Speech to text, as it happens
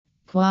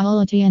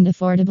Quality and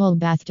affordable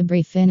bath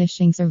debris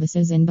finishing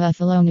services in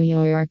Buffalo, New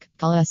York.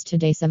 Call us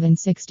today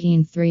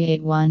 716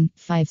 381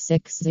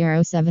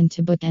 5607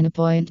 to book an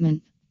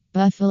appointment.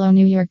 Buffalo,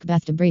 New York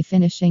Bath Debris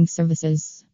Finishing Services.